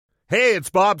Hey, it's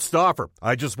Bob Stauffer.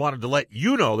 I just wanted to let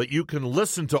you know that you can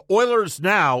listen to Oilers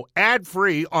Now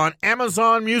ad-free on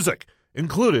Amazon Music,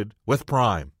 included with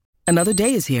Prime. Another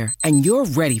day is here, and you're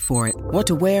ready for it. What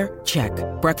to wear? Check.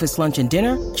 Breakfast, lunch, and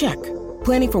dinner? Check.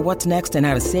 Planning for what's next and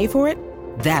how to save for it?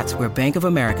 That's where Bank of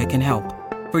America can help.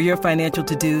 For your financial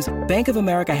to-dos, Bank of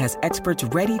America has experts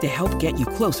ready to help get you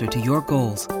closer to your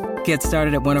goals. Get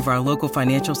started at one of our local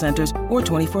financial centers or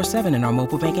 24/7 in our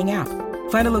mobile banking app.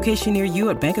 Find a location near you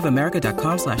at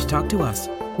bankofamerica.com/talktous.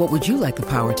 What would you like the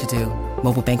power to do?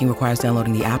 Mobile banking requires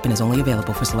downloading the app and is only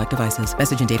available for select devices.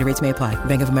 Message and data rates may apply.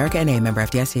 Bank of America N.A., member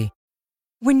FDIC.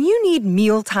 When you need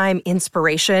mealtime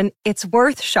inspiration, it's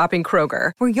worth shopping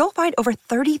Kroger, where you'll find over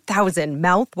 30,000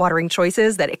 mouth-watering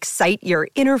choices that excite your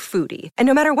inner foodie. And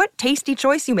no matter what tasty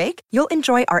choice you make, you'll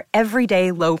enjoy our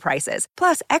everyday low prices,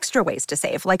 plus extra ways to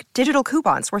save, like digital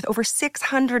coupons worth over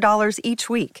 $600 each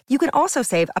week. You can also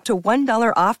save up to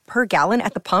 $1 off per gallon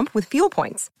at the pump with fuel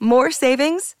points. More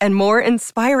savings and more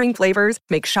inspiring flavors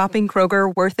make shopping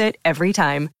Kroger worth it every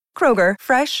time. Kroger,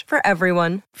 fresh for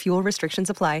everyone. Fuel restrictions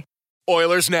apply.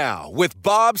 Oilers Now with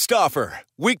Bob Stauffer.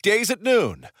 Weekdays at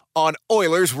noon on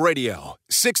Oilers Radio,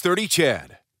 630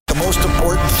 CHED. The most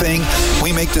important thing,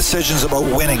 we make decisions about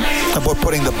winning, about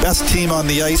putting the best team on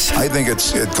the ice. I think it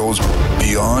goes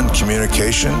beyond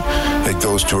communication. It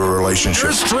goes to a relationship.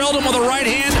 Here's drilled him with a right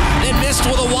hand, then missed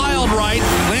with a wild right.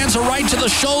 Lands a right to the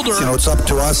shoulder. You know, it's up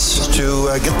to us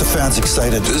to get the fans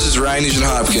excited. This is Ryan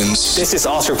Nugent-Hopkins. This is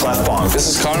Oscar Plathbong. This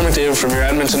is Connor McDavid from your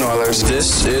Edmonton Oilers.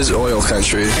 This is Oil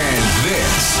Country. And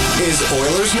this is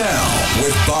Oilers Now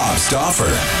with Bob Stauffer.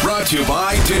 Brought to you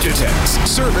by Digitex.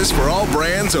 Service for all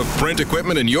brands of print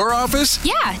equipment in your office?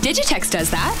 Yeah, Digitex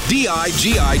does that.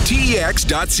 digitex.ca.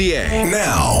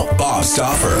 Now, Bob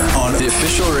Stauffer on the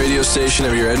official radio station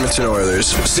of your Edmonton Oilers,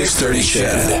 630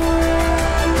 CHED.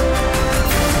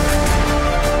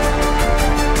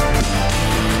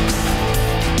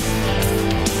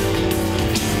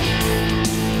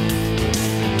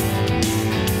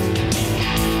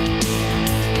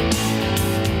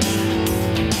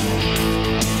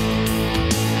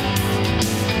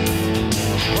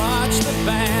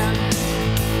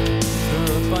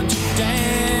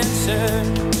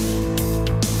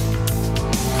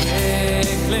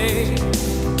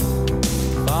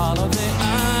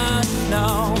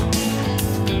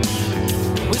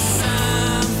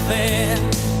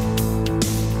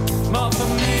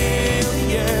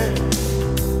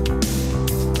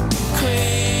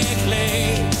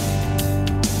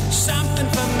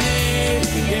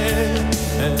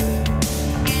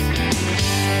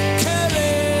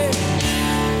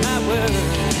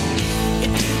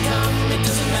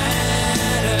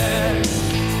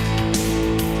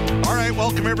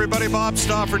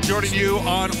 For joining you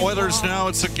on Oilers Now.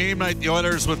 It's a game night. The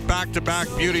Oilers with back-to-back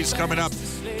beauties coming up.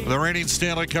 The reigning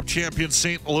Stanley Cup champion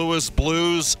St. Louis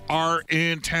Blues are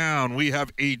in town. We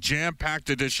have a jam-packed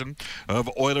edition of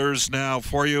Oilers Now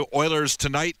for you. Oilers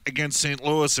tonight against St.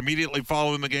 Louis. Immediately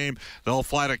following the game, they'll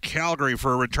fly to Calgary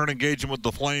for a return engagement with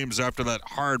the Flames after that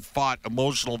hard-fought,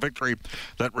 emotional victory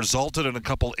that resulted in a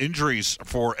couple injuries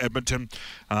for Edmonton.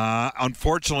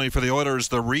 Unfortunately for the Oilers,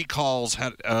 the recalls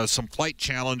had some flight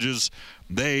challenges.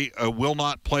 They will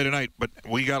not play tonight, but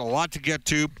we got a lot to get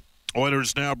to.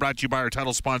 Oilers Now brought to you by our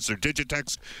title sponsor,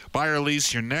 Digitex. Buy or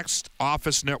lease your next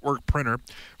office network printer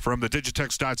from the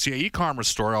Digitex.ca e-commerce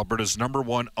store, Alberta's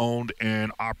 #1 owned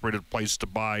and operated place to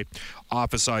buy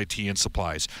office IT and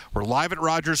supplies. We're live at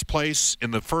Rogers Place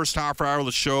in the first half hour of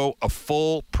the show. A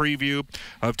full preview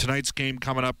of tonight's game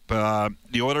coming up.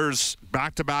 The Oilers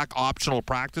back-to-back optional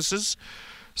practices.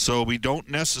 So we don't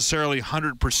necessarily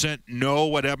 100% know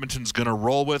what Edmonton's going to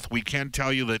roll with. We can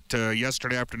tell you that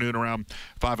yesterday afternoon around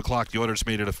 5 o'clock, the Oilers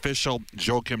made it official.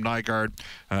 Joakim Nygard,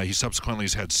 he subsequently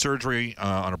has had surgery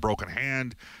on a broken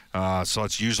hand. So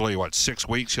it's usually, 6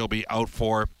 weeks he'll be out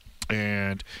for.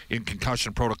 And in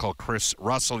concussion protocol, Chris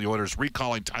Russell, the Oilers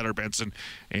recalling Tyler Benson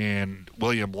and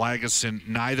William Lagesson.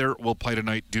 Neither will play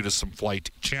tonight due to some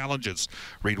flight challenges.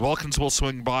 Reed Wilkins will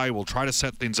swing by. We'll try to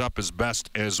set things up as best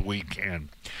as we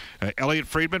can. Elliot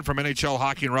Friedman from NHL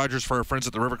Hockey and Rogers for our friends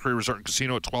at the River Cree Resort and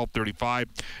Casino at 12:35.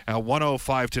 At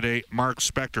 1:05 today, Mark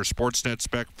Spector, Sportsnet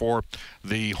Spec for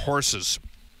the horses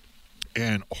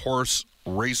and Horse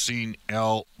Racing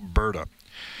Alberta.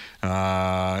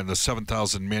 And the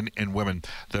 7,000 men and women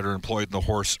that are employed in the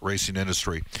horse racing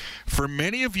industry. For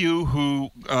many of you who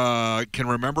can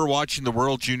remember watching the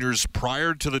World Juniors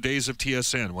prior to the days of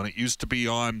TSN, when it used to be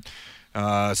on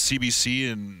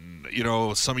CBC, and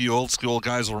some of you old school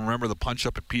guys will remember the punch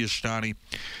up at Piastani.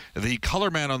 The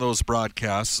color man on those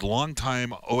broadcasts,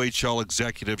 longtime OHL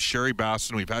executive Sherry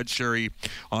Basson. We've had Sherry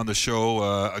on the show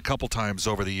a couple times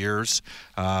over the years.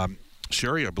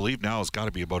 Sherry, I believe now, has got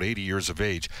to be about 80 years of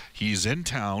age. He's in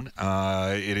town.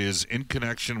 It is in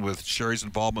connection with Sherry's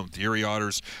involvement with the Erie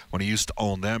Otters when he used to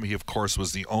own them. He, of course,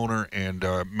 was the owner and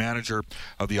manager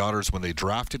of the Otters when they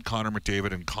drafted Connor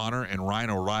McDavid, and Connor and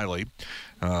Ryan O'Reilly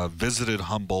visited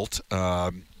Humboldt.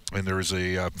 And there is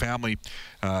a family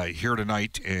here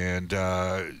tonight, and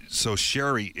so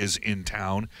Sherry is in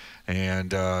town,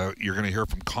 and you're going to hear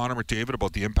from Connor McDavid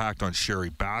about the impact on Sherry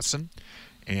Basson.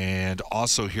 And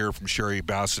also hear from Sherry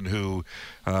Basson, who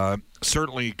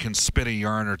certainly can spin a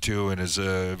yarn or two and is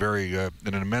an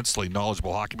immensely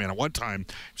knowledgeable hockey man. At one time,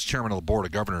 he was chairman of the board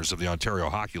of governors of the Ontario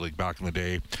Hockey League back in the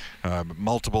day.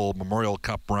 Multiple Memorial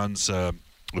Cup runs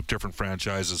with different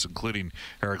franchises, including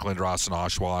Eric Lindros and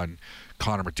Oshawa, and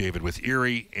Connor McDavid with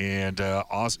Erie, and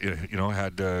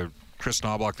had Chris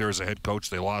Knobloch there as a head coach.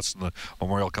 They lost in the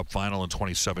Memorial Cup final in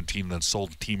 2017, then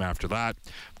sold the team after that.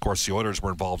 Of course, the Oilers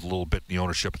were involved a little bit in the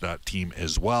ownership of that team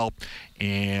as well.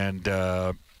 And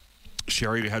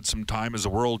Sherry had some time as a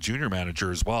World Junior manager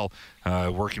as well,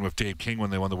 working with Dave King when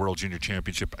they won the World Junior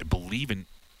Championship, I believe in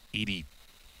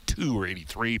 82 or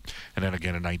 83, and then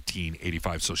again in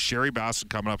 1985. So Sherry Basson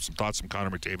coming up, some thoughts from Connor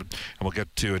McDavid, and we'll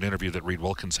get to an interview that Reed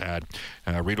Wilkins had.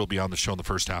 Reed will be on the show in the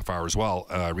first half hour as well.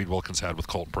 Reed Wilkins had with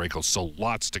Colton Parayko, so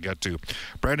lots to get to.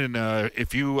 Brendan,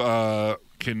 if you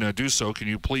can do so, can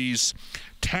you please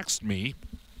text me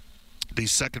the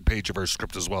second page of our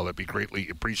script as well? That'd be greatly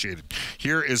appreciated.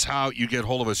 Here is how you get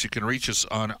hold of us. You can reach us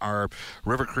on our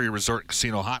River Cree Resort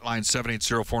Casino hotline,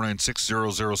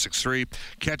 780-496-0063.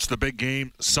 Catch the big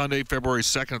game Sunday, February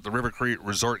 2nd at the River Cree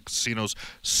Resort Casino's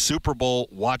Super Bowl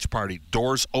watch party.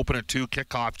 Doors open at 2,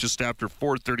 kickoff just after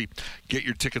 4:30. Get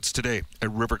your tickets today at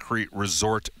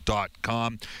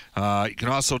rivercreekresort.com. You can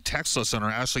also text us on our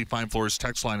Ashley Fine Floors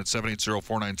text line at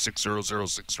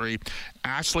 780-496-0063.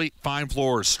 Ashley Fine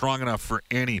Floors, strong enough for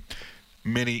any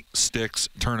mini sticks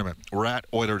tournament. We're at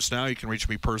Oilers Now. You can reach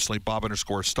me personally,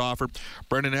 Bob_Stauffer.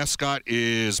 Brendan Escott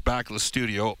is back in the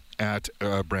studio at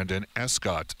Brendan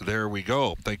Escott. There we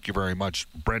go. Thank you very much,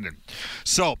 Brendan.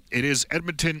 So it is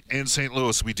Edmonton and St.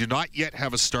 Louis. We do not yet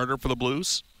have a starter for the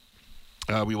Blues.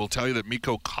 We will tell you that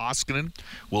Mikko Koskinen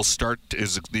will start,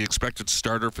 is the expected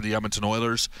starter for the Edmonton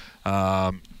Oilers.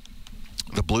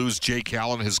 The Blues' Jake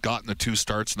Allen has gotten the 2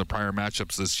 starts in the prior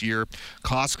matchups this year.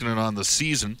 Koskinen on the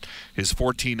season is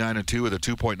 14-9-2 with a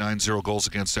 2.90 goals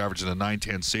against average and a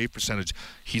 .910 save percentage.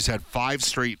 He's had 5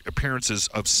 straight appearances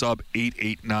of sub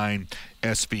 .889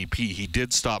 SVP. He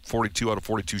did stop 42 out of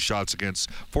 44 shots against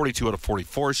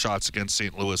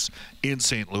St. Louis in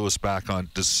St. Louis back on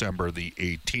December the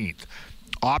 18th.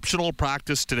 Optional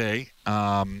practice today.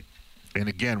 And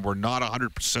again, we're not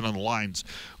 100% on the lines.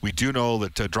 We do know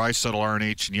that Draisaitl,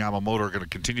 RNH, and Yamamoto are going to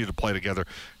continue to play together.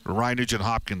 Ryan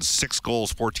Nugent-Hopkins, 6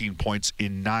 goals, 14 points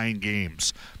in 9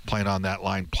 games, playing on that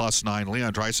line, +9.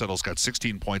 Leon Draisaitl's got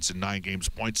 16 points in 9 games,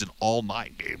 points in all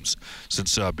 9 games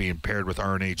since being paired with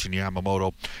RNH and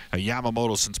Yamamoto.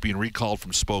 Yamamoto, since being recalled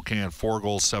from Spokane, 4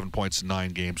 goals, 7 points in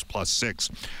 9 games, +6.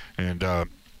 And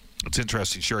it's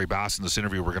interesting, Sherry Basson, this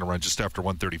interview we're going to run just after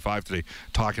 1:35 today,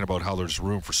 talking about how there's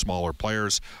room for smaller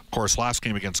players. Of course, last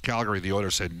game against Calgary, the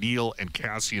Oilers had Neal and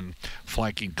Cassian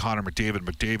flanking Connor McDavid.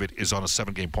 McDavid is on a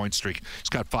 7-game point streak. He's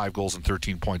got 5 goals and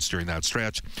 13 points during that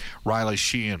stretch. Riley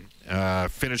Sheehan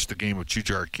finished the game with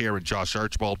Jujhar Khaira and Josh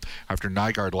Archibald after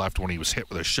Nygaard left when he was hit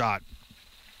with a shot.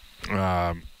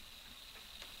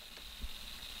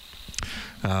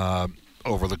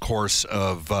 Over the course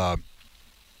of...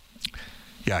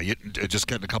 just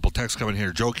getting a couple texts coming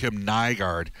here. Joakim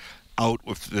Nygaard out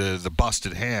with the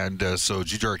busted hand, so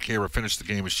Jujhar Khaira finished the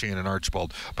game with Shane and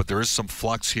Archibald. But there is some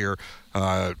flux here.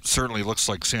 Certainly looks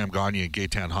like Sam Gagner and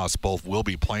Gaetan Haas both will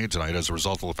be playing tonight as a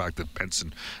result of the fact that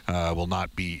Benson will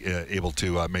not be able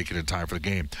to make it in time for the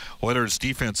game. Oilers'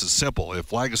 defense is simple.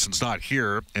 If Lagesson's not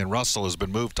here and Russell has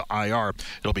been moved to IR,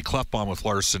 it'll be Klefbom with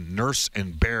Larson, Nurse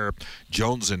and Bear,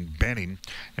 Jones and Benning.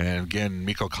 And again,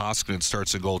 Mikko Koskinen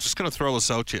starts in goal. Just going to throw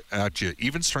this out at you.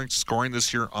 Even strength scoring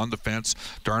this year on defense.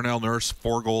 Darnell Nurse,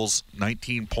 4 goals,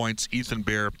 19 points. Ethan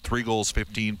Bear, 3 goals,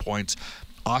 15 points.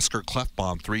 Oscar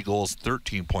Klefbom, 3 goals,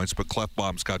 13 points, but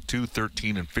Klefbom's got 2,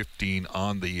 13, and 15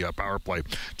 on the power play.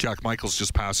 Jack Michaels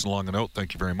just passing along a note.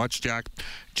 Thank you very much, Jack.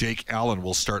 Jake Allen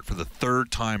will start for the 3rd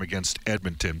time against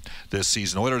Edmonton this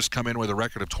season. Oilers come in with a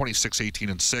record of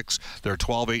 26-18-6. They're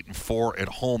 12-8-4 at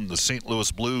home. The St.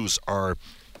 Louis Blues are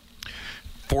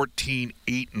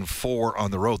 14-8-4 on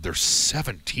the road. They're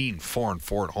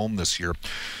 17-4-4 at home this year.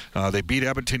 They beat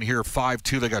Edmonton here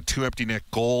 5-2. They got 2 empty net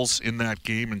goals in that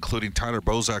game, including Tyler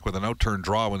Bozak with an out-turn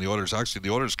draw when the Oilers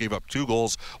gave up 2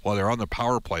 goals while they're on the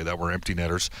power play that were empty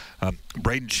netters.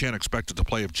 Braden Shen expected to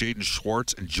play with Jaden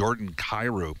Schwartz and Jordan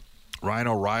Kyrou. Ryan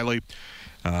O'Reilly,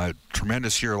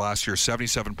 tremendous year last year,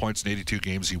 77 points in 82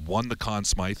 games. He won the Conn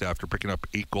Smythe after picking up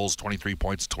 8 goals, 23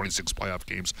 points, 26 playoff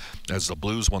games as the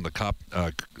Blues won the Cup.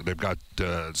 They've got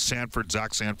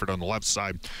Zach Sanford on the left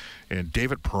side, and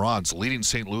David Perron's leading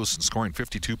St. Louis in scoring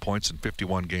 52 points in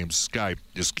 51 games. This guy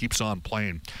just keeps on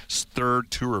playing. His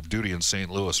 3rd tour of duty in St.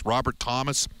 Louis. Robert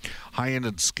Thomas, high-end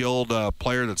and skilled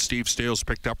player that Steve Staios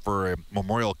picked up for a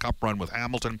Memorial Cup run with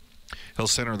Hamilton. He'll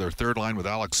center their 3rd line with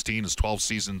Alex Steen, his 12th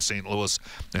season in St. Louis,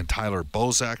 and Tyler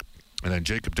Bozak. And then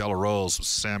Jacob Delarose,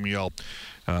 Samuel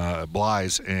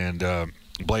Blaze, and and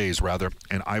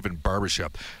Ivan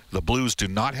Barbashev. The Blues do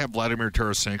not have Vladimir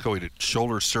Tarasenko. He did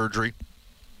shoulder surgery.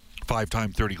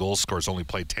 5-time 30-goal scores, only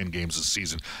played 10 games this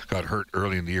season. Got hurt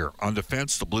early in the year. On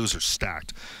defense, the Blues are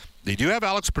stacked. They do have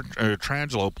Alex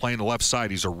Pietrangelo playing the left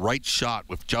side. He's a right shot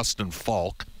with Justin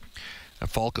Falk.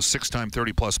 Falk, a 6-time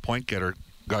 30-plus point getter,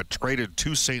 got traded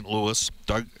to St. Louis.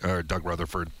 Doug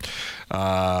Rutherford.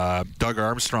 Doug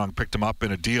Armstrong picked him up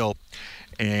in a deal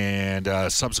and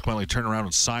subsequently turned around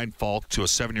and signed Falk to a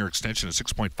 7-year extension of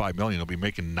 $6.5 million. He'll be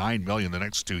making $9 million the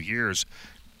next 2 years.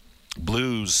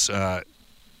 Blues,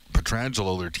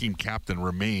 Pietrangelo, their team captain,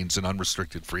 remains an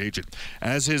unrestricted free agent,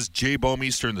 as is Jay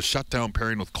Bouwmeester in the shutdown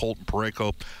pairing with Colton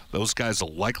Parayko. Those guys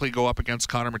will likely go up against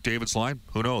Connor McDavid's line.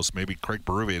 Who knows? Maybe Craig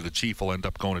Berube, the Chief, will end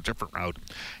up going a different route,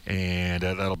 and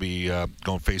that'll be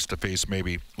going face-to-face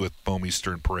maybe with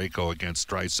Bouwmeester and Parayko against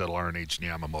Draisaitl, RNH, and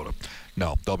Yamamoto.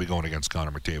 No, they'll be going against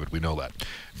Connor McDavid. We know that.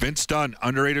 Vince Dunn,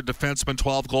 underrated defenseman,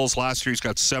 12 goals last year. He's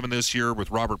got 7 this year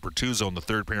with Robert Bertuzzo in the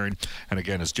 3rd pairing. And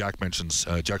again, as Jack mentions,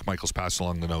 Jack Michaels passed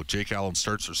along the note. Jake Allen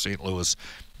starts for St. Louis.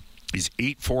 He's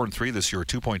 8-4-3 this year,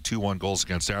 2.21 goals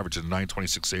against average and a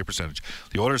 .926 save percentage.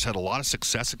 The Oilers had a lot of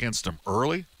success against him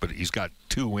early, but he's got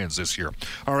 2 wins this year.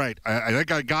 All right, I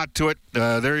think I got to it.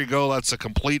 There you go. That's a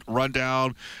complete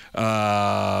rundown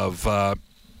of the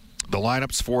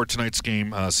lineups for tonight's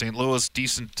game. St. Louis,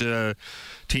 decent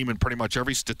team in pretty much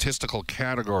every statistical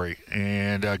category.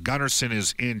 And Gunnarsson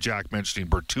is in, Jack mentioning.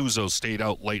 Bertuzzo stayed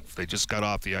out late. They just got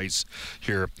off the ice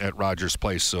here at Rogers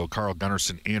Place. So Carl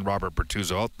Gunnarsson and Robert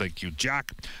Bertuzzo out. Thank you,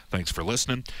 Jack. Thanks for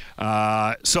listening.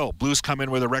 So Blues come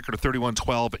in with a record of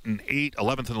 31-12-8,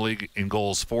 11th in the league in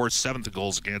goals for, 7th in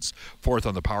goals against, 4th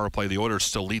on the power play. The Oilers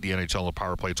still lead the NHL in the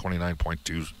power play,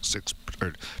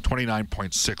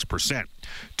 29.6%.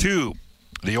 2,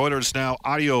 the Oilers now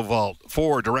Audio Vault.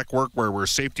 4, Direct Workwear, where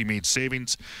safety meets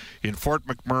savings in Fort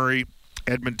McMurray,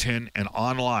 Edmonton, and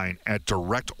online at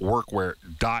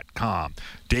directworkwear.com.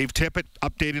 Dave Tippett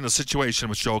updating the situation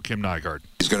with Joakim Nygard.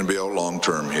 He's going to be out long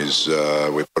term.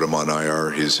 We put him on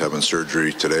IR. He's having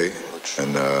surgery today,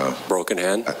 and broken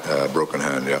hand.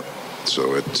 Yeah.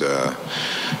 So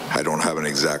I don't have an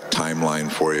exact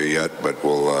timeline for you yet, but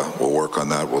we'll work on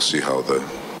that. We'll see how the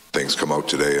things come out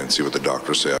today and see what the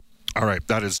doctors say. All right,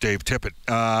 that is Dave Tippett.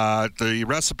 The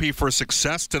recipe for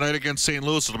success tonight against St.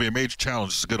 Louis, it'll be a major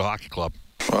challenge. It's a good hockey club.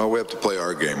 Well, we have to play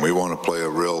our game. We want to play a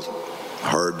real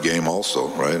hard game also,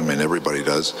 right? I mean, everybody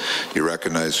does. You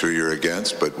recognize who you're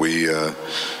against, but we like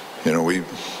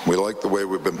the way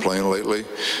we've been playing lately.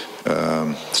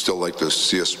 Still like to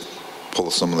see us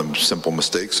pull some of the simple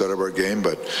mistakes out of our game,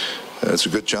 but it's a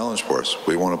good challenge for us.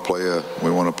 We want to play a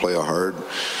hard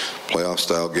playoff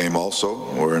style game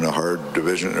also. We're in a hard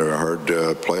division or a hard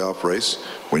playoff race.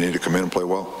 We need to come in and play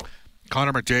well.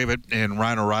 Connor McDavid and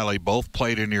Ryan O'Reilly both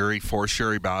played in Erie for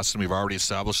Sherry Boston. We've already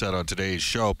established that on today's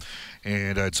show.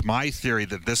 And it's my theory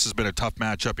that this has been a tough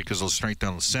matchup because of the strength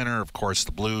down the center. Of course,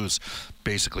 the Blues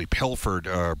basically pilfered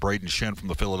Braden Shen from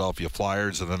the Philadelphia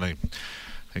Flyers, and then they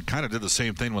kind of did the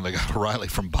same thing when they got O'Reilly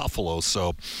from Buffalo.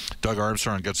 So Doug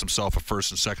Armstrong gets himself a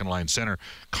first and second line center.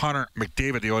 Connor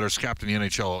McDavid, the Oilers captain in the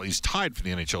NHL, he's tied for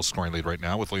the NHL scoring lead right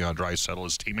now with Leon Draisaitl,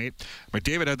 his teammate.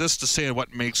 McDavid had this to say on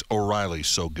what makes O'Reilly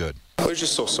so good. He's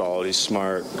just so solid. He's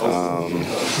smart.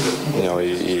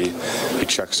 He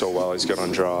checks so well. He's good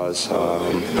on draws. He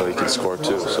can score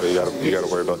too. So you got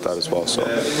to worry about that as well. So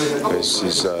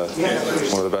he's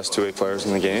one of the best two-way players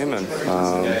in the game, and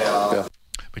yeah.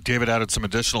 McDavid added some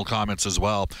additional comments as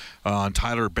well on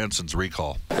Tyler Benson's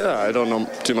recall. Yeah, I don't know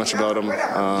too much about him.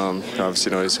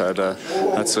 Obviously, he's had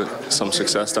some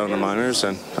success down in the minors,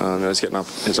 and he's getting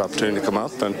his opportunity to come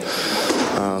up, and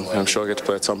I'm sure he'll get to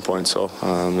play at some point. So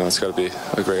that's got to be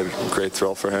a great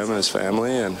thrill for him and his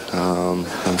family, and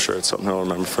I'm sure it's something he'll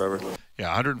remember forever. Yeah,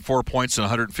 104 points in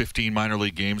 115 minor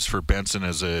league games for Benson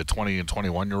as a 20 and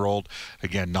 21-year-old.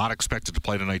 Again, not expected to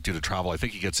play tonight due to travel. I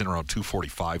think he gets in around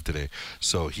 2:45 today,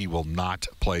 so he will not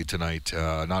play tonight.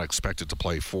 Not expected to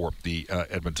play for the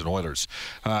Edmonton Oilers.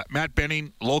 Matt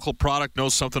Benning, local product,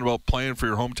 knows something about playing for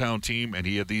your hometown team, and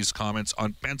he had these comments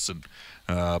on Benson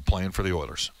playing for the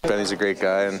Oilers. Benny's a great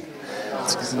guy, and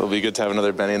it'll be good to have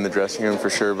another Benny in the dressing room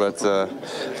for sure. But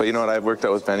you know what? I've worked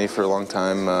out with Benny for a long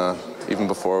time, even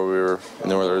before we were in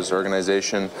the Oilers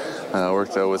organization.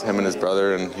 Worked out with him and his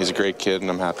brother, and he's a great kid, and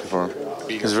I'm happy for him.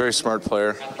 He's a very smart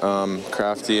player,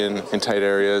 crafty in tight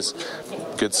areas,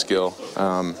 good skill.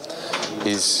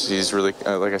 He's really,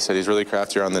 like I said, he's really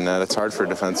crafty around the net. It's hard for a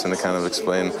defenseman to kind of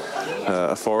explain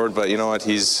a forward, but you know what?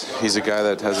 He's a guy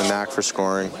that has a knack for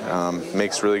scoring,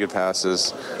 makes really good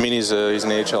passes. I mean, he's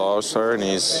an AHL All-Star, and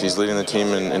he's leading the team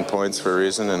in points for a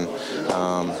reason. And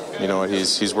you know what?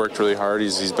 He's worked really hard.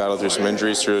 He's battled through some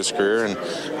injuries through his career, and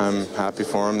I'm happy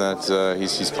for him that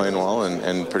he's playing well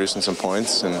and producing some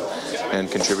points and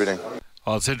contributing.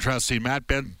 Well, it's interesting. Matt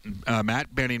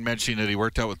Benning mentioned that he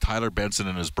worked out with Tyler Benson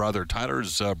and his brother.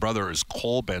 Tyler's brother is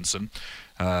Cole Benson.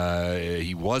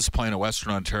 He was playing at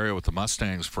Western Ontario with the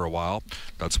Mustangs for a while.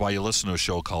 That's why you listen to a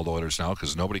show called Oilers Now,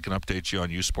 because nobody can update you on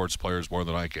U Sports players more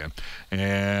than I can.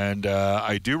 And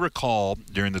I do recall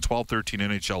during the 12-13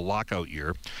 NHL lockout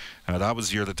year, that was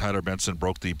the year that Tyler Benson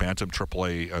broke the Bantam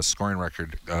AAA scoring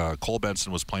record. Cole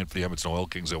Benson was playing for the Edmonton Oil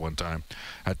Kings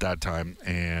at that time,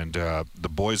 and the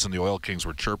boys in the Oil Kings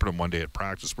were chirping him one day at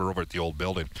practice. We're over at the old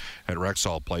building at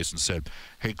Rexall Place and said,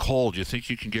 "Hey, Cole, do you think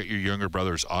you can get your younger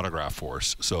brother's autograph for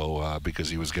us?" So because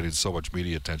he was getting so much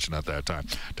media attention at that time.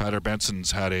 Tyler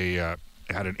Benson's had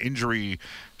an injury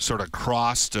sort of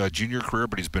crossed junior career,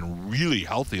 but he's been really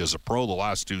healthy as a pro the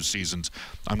last 2 seasons.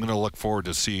 I'm going to look forward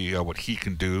to see what he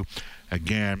can do.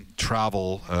 Again,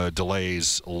 travel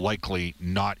delays likely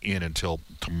not in until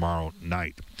tomorrow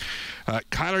night.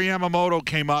 Kyler Yamamoto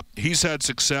came up. He's had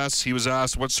success. He was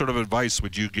asked, what sort of advice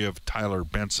would you give Tyler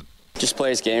Benson? Just play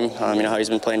his game. You know how he's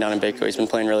been playing down in Baco. He's been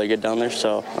playing really good down there.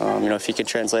 So, you know, if he could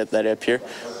translate that up here,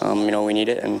 you know, we need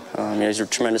it. And you know, he's a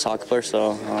tremendous hockey player,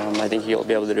 so I think he'll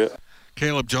be able to do it.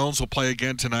 Caleb Jones will play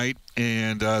again tonight,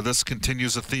 and this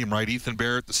continues a theme, right? Ethan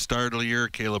Bear at the start of the year,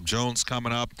 Caleb Jones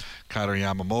coming up, Kyler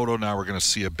Yamamoto. Now we're going to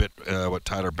see a bit what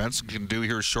Tyler Benson can do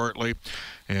here shortly.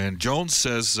 And Jones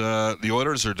says the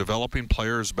Oilers are developing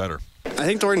players better. I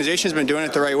think the organization has been doing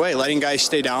it the right way, letting guys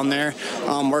stay down there,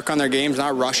 work on their games,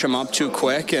 not rush them up too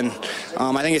quick. And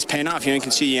I think it's paying off. You know, you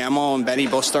can see Yamo and Benny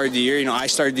both started the year. You know, I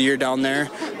started the year down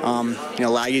there. You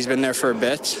know, Laggy's been there for a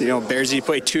bit. You know, Bearsy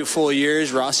played 2 full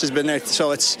years. Russ has been there.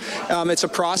 So it's a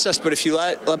process, but if you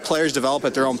let players develop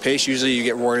at their own pace, usually you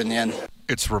get rewarded in the end.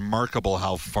 It's remarkable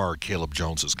how far Caleb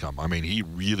Jones has come. I mean, he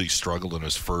really struggled in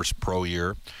his first pro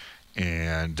year,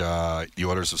 and the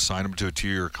Oilers have signed him to a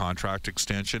 2-year contract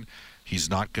extension. He's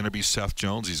not going to be Seth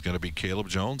Jones. He's going to be Caleb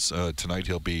Jones. Tonight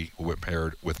he'll be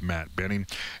paired with Matt Benning.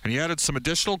 And he added some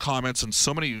additional comments on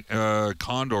so many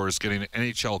Condors getting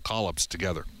NHL call-ups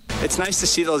together. It's nice to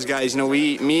see those guys. You know,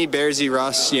 me, Bearsy,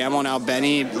 Russ, Yamo, now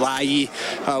Benny, Laggy,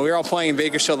 we were all playing in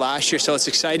Bakersfield last year, so it's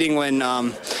exciting when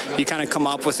you kind of come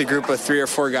up with a group of 3 or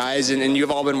 4 guys, and you've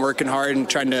all been working hard and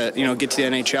trying to, you know, get to the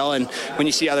NHL, and when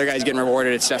you see other guys getting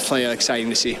rewarded, it's definitely exciting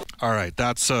to see. All right,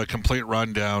 that's a complete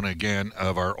rundown again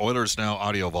of our Oilers Now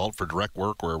audio vault for Direct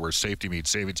Workwear, where safety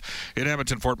meets savings in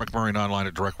Edmonton, Fort McMurray, and online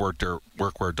at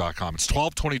directworkwear.com. It's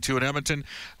 12:22 in Edmonton.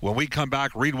 When we come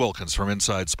back, Reed Wilkins from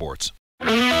Inside Sports.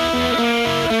 Hi,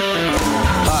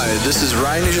 this is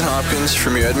Ryan Nugent-Hopkins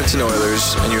from your Edmonton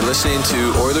Oilers, and you're listening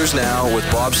to Oilers Now with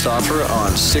Bob Stauffer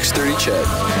on 630 CHED.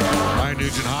 Ryan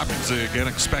Nugent-Hopkins again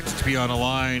expected to be on the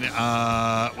line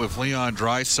with Leon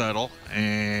Draisaitl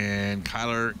and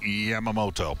Kyler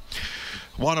Yamamoto.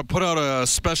 Want to put out a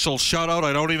special shout-out.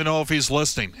 I don't even know if he's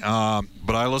listening,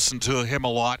 but I listened to him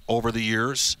a lot over the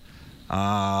years,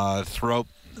 throughout,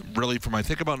 really from I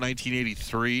think about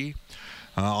 1983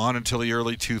 on until the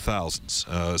early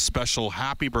 2000s. Special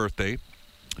happy birthday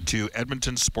to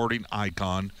Edmonton sporting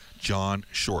icon John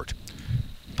Short.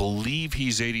 Believe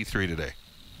he's 83 today.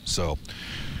 So,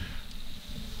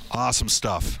 awesome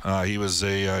stuff. He was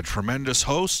a tremendous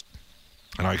host,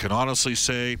 and I can honestly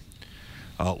say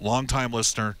a long-time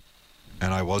listener,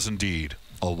 and I was indeed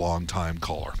a long-time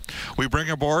caller. We bring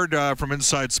aboard from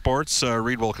Inside Sports,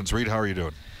 Reed Wilkins. Reed, how are you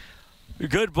doing?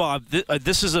 Good, Bob.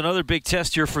 This is another big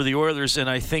test here for the Oilers, and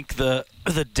I think the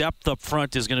depth up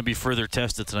front is going to be further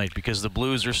tested tonight because the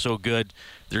Blues are so good.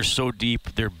 They're so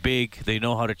deep. They're big. They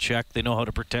know how to check. They know how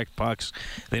to protect pucks.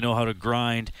 They know how to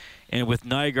grind. And with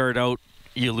Nygaard out,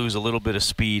 you lose a little bit of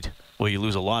speed well, you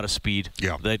lose a lot of speed.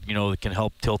 Yeah. That that can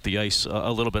help tilt the ice a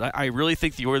little bit. I really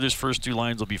think the Oilers' first two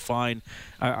lines will be fine.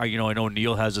 I know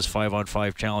Neil has his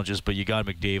 5-on-5 challenges, but you got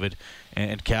McDavid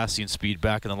and Cassian speed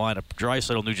back in the lineup.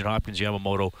 Draisaitl, Nugent Hopkins,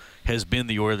 Yamamoto has been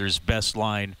the Oilers' best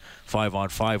line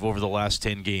 5-on-5 over the last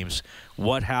 10 games.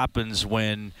 What happens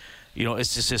when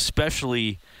it's just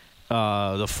especially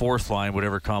the fourth line,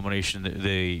 whatever combination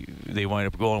they wind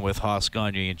up going with, Haas,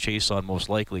 Gagne, and Chiasson most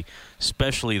likely,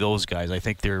 especially those guys. I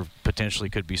think there potentially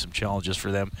could be some challenges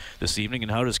for them this evening.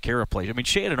 And how does Kara play? I mean,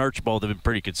 Sheahan and Archibald have been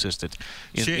pretty consistent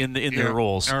in their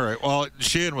roles. All right. Well,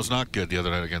 Sheahan was not good the other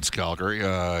night against Calgary.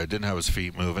 Didn't have his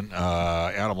feet moving.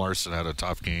 Adam Larsson had a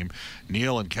tough game.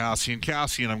 Neil and Cassian,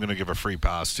 I'm going to give a free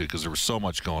pass to because there was so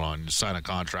much going on. You sign a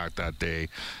contract that day.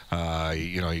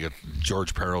 You got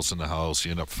George Peros in the house.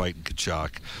 You end up fighting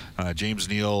Kachuk. James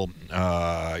Neal,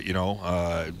 that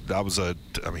was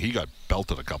he got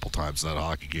belted a couple times in that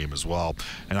hockey game as well.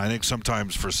 And I think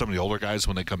sometimes for some of the older guys,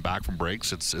 when they come back from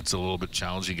breaks, it's a little bit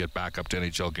challenging to get back up to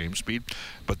NHL game speed.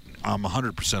 But I'm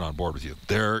 100% on board with you.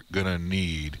 They're going to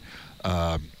need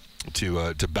to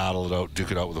battle it out,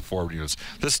 duke it out with the forward units.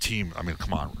 This team, I mean,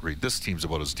 come on, Reed. This team's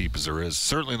about as deep as there is.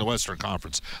 Certainly in the Western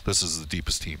Conference, this is the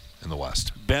deepest team in the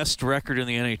West. Best record in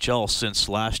the NHL since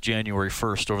last January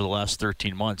 1st over the last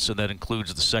 13 months, and that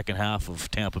includes the second half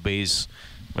of Tampa Bay's.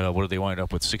 What did they wind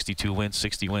up with? 62 wins,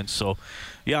 60 wins. So,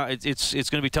 yeah, it's going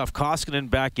to be tough. Koskinen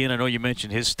back in. I know you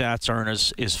mentioned his stats aren't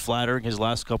as flattering his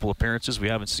last couple appearances. We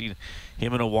haven't seen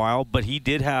him in a while, but he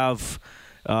did have.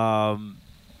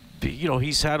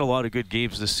 He's had a lot of good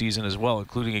games this season as well,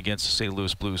 including against the St.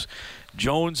 Louis Blues.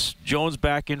 Jones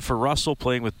back in for Russell,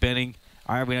 playing with Benning.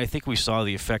 I mean, I think we saw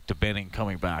the effect of Benning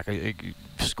coming back. He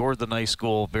scored the nice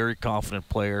goal, very confident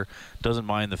player, doesn't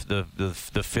mind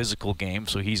the physical game,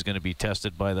 so he's going to be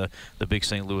tested by the big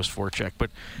St. Louis forecheck.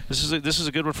 But this is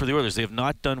a good one for the Oilers. They have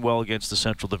not done well against the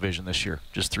Central Division this year,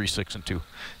 just 3-6-2.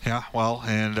 Yeah, well,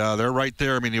 and they're right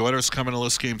there. I mean, the Oilers come into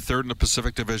this game third in the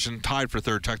Pacific Division, tied for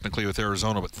third technically with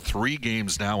Arizona, but 3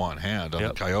 games now on hand on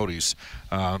the Coyotes.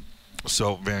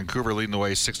 So Vancouver leading the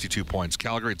way, 62 points.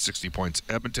 Calgary at 60 points.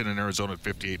 Edmonton and Arizona at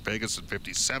 58. Vegas at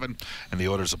 57. And the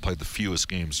Oilers have played the fewest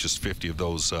games, just 50 of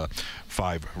those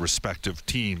 5 respective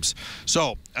teams.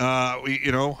 So,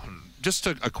 just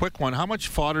a quick one. How much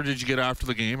fodder did you get after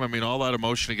the game? I mean, all that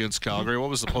emotion against Calgary. What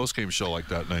was the post-game show like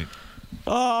that night?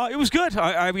 It was good.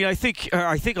 I mean, I think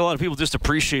a lot of people just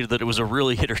appreciated that it was a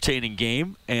really entertaining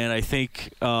game. And I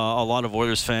think a lot of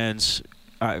Oilers fans...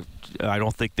 I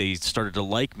don't think they started to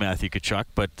like Matthew Tkachuk,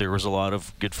 but there was a lot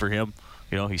of good for him.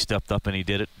 He stepped up and he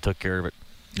did it, took care of it.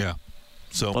 Yeah.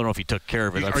 So I don't know if he took care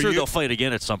of it. I'm sure they'll fight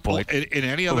again at some point. Well, in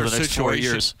any other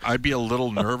situation, I'd be a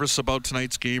little nervous about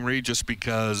tonight's game, Reed, just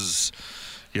because,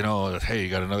 hey, you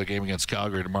got another game against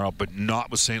Calgary tomorrow, but not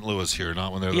with St. Louis here,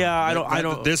 not when they're. Yeah, I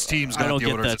don't. This team's got I don't the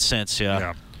get Oilers. that sense.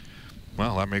 Yeah.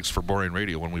 Well, that makes for boring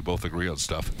radio when we both agree on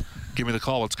stuff. Give me the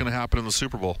call. What's going to happen in the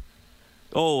Super Bowl?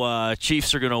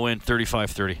 Chiefs are going to win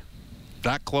 35-30.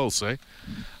 That close, eh?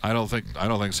 I don't think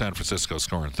San Francisco's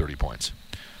scoring 30 points.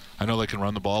 I know they can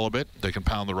run the ball a bit. They can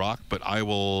pound the rock, but I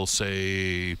will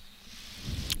say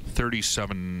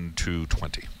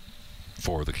 37-20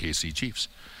 for the KC Chiefs.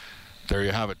 There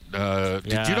you have it.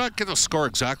 Did you not get the score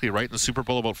exactly right in the Super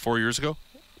Bowl about 4 years ago?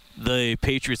 The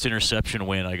Patriots interception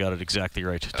win, I got it exactly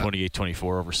right. 28-24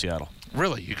 over Seattle.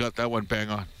 Really? You got that one bang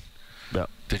on? Yeah.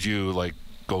 Did you,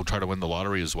 go try to win the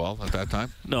lottery as well at that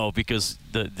time? No, because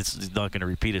this is not going to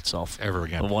repeat itself ever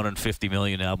again. The 1 in 50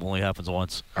 million album only happens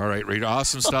once. All right, Reed,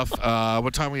 awesome stuff.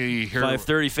 What time we hear?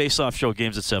 5:30 face-off show,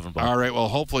 games at 7. All right, well,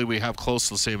 hopefully we have close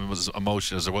to the same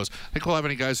emotion as there was. Think we'll have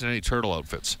any guys in any turtle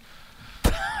outfits?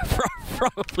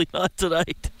 Probably not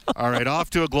tonight. All right, off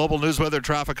to a global news weather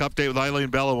traffic update with Eileen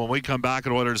Bella. When we come back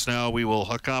at Oilers Now, we will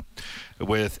hook up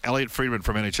with Elliot Friedman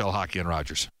from NHL Hockey and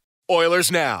Rogers.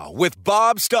 Oilers Now with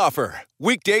Bob Stauffer.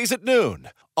 Weekdays at noon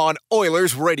on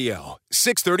Oilers Radio,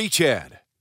 630 CHED.